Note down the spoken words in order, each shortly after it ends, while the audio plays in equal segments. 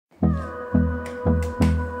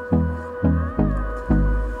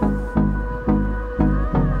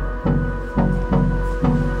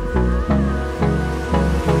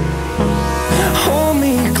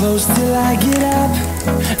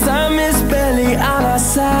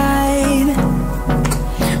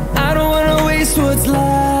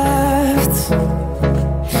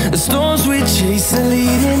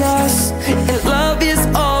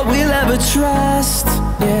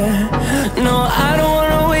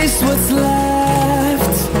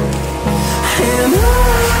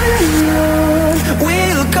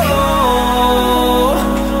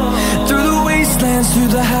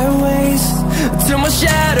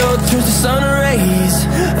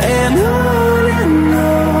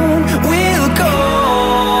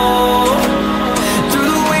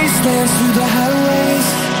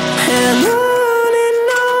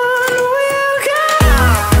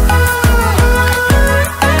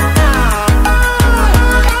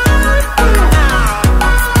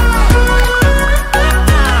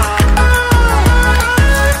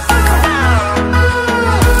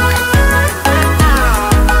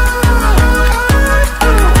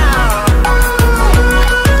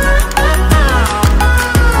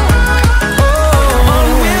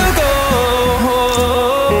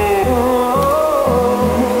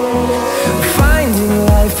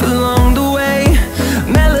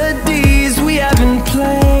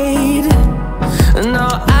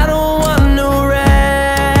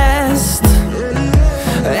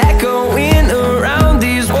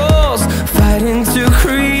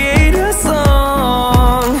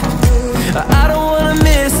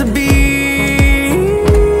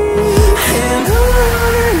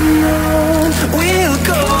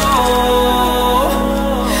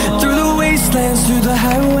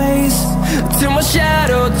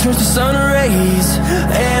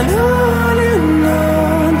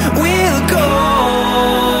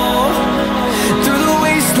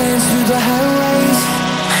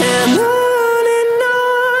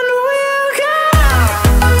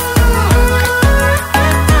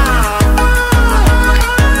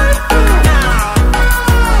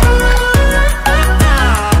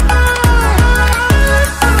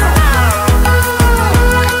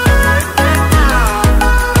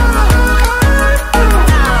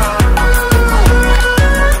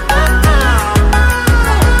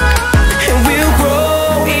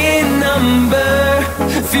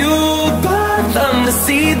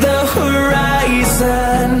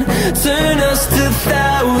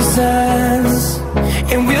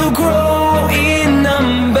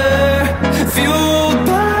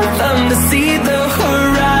see the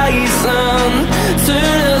horizon,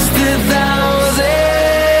 turn us to thousands.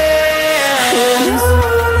 And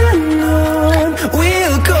on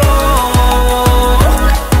we'll go,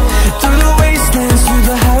 through the wastelands, through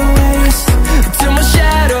the highways, till my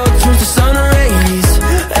shadow turns to sun rays.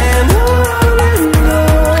 And on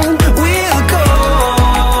we'll go,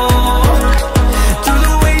 through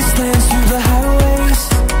the wastelands, through the highways.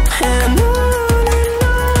 And on we'll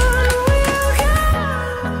go.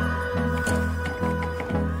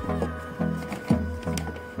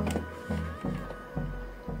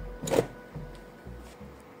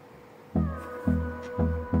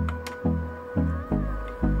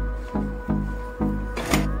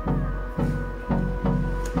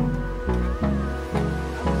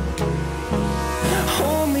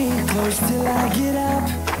 Hold me close till I get up.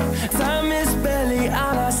 Time is barely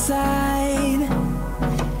on our side.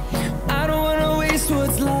 I don't wanna waste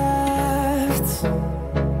what's left.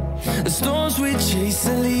 The storms we chase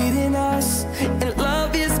are leading us, and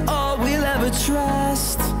love is all we'll ever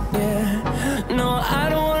trust. Yeah, no, I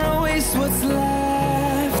don't wanna waste what's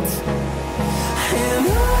left. And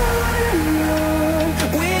on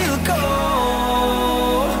we'll go,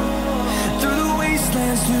 through the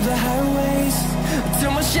wastelands, through the highways,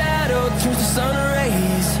 till my shadow turns to sun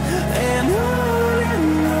rays. And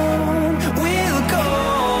on we'll go,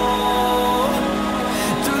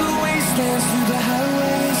 through the wastelands, through the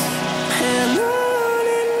highways. And on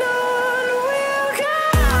we'll go.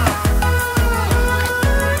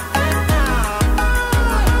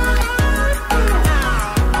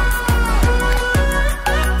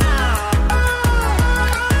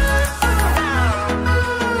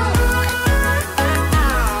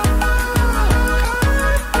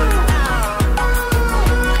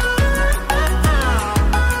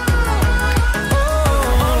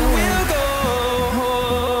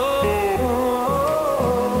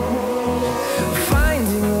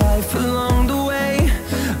 Finding life along the way,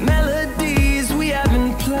 melodies we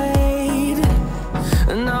haven't played.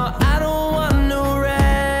 No, I don't want no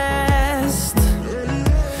rest.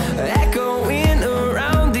 Echoing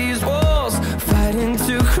around these walls, fighting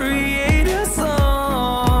to create a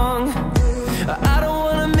song. I don't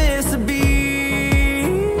wanna miss a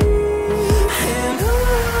beat. And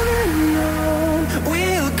on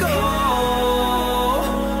we'll go,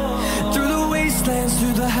 through the wastelands,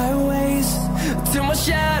 through the highways, till my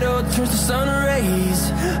shadow turns to sun rays.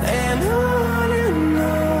 And on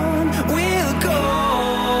we'll go,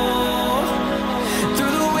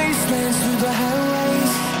 through the wastelands, through the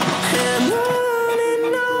highways. And on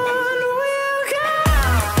we'll go.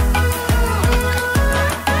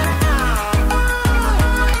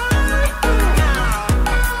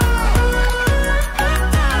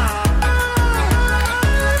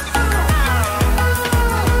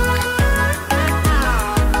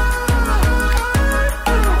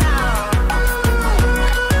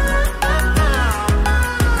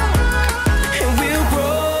 And we'll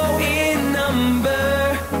grow in number,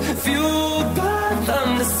 fueled by them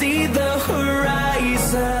to see the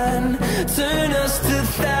horizon, turn us to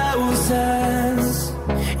thousands.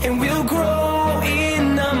 And we'll grow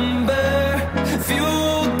in number,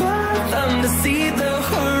 fueled by them to see the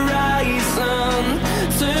horizon,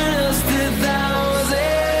 turn us to thousands.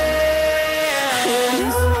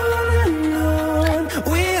 And on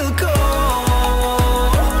we'll go,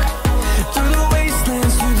 through the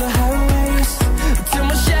wastelands, through the highways, till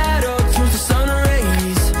my shadow turns to sun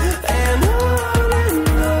rays. And on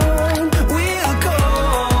we'll go,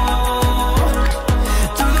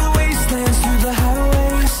 through the wastelands, through the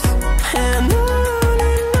highways. And on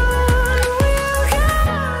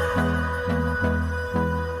we'll go.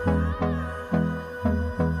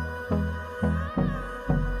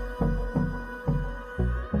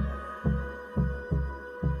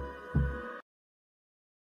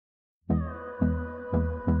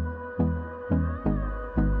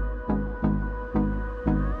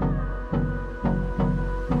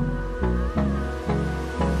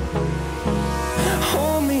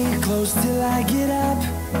 Hold me close till I get up.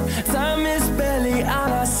 Time is barely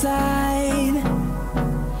on our side.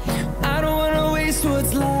 I don't wanna waste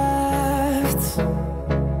what's left.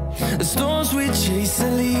 The storms we chase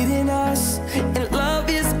are leading us, and love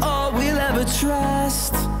is all we'll ever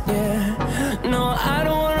trust. Yeah, no, I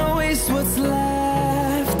don't wanna waste what's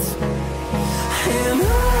left. And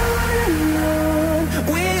on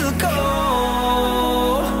we'll go,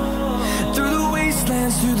 through the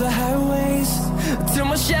wastelands, through the highways, till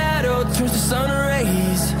my shadow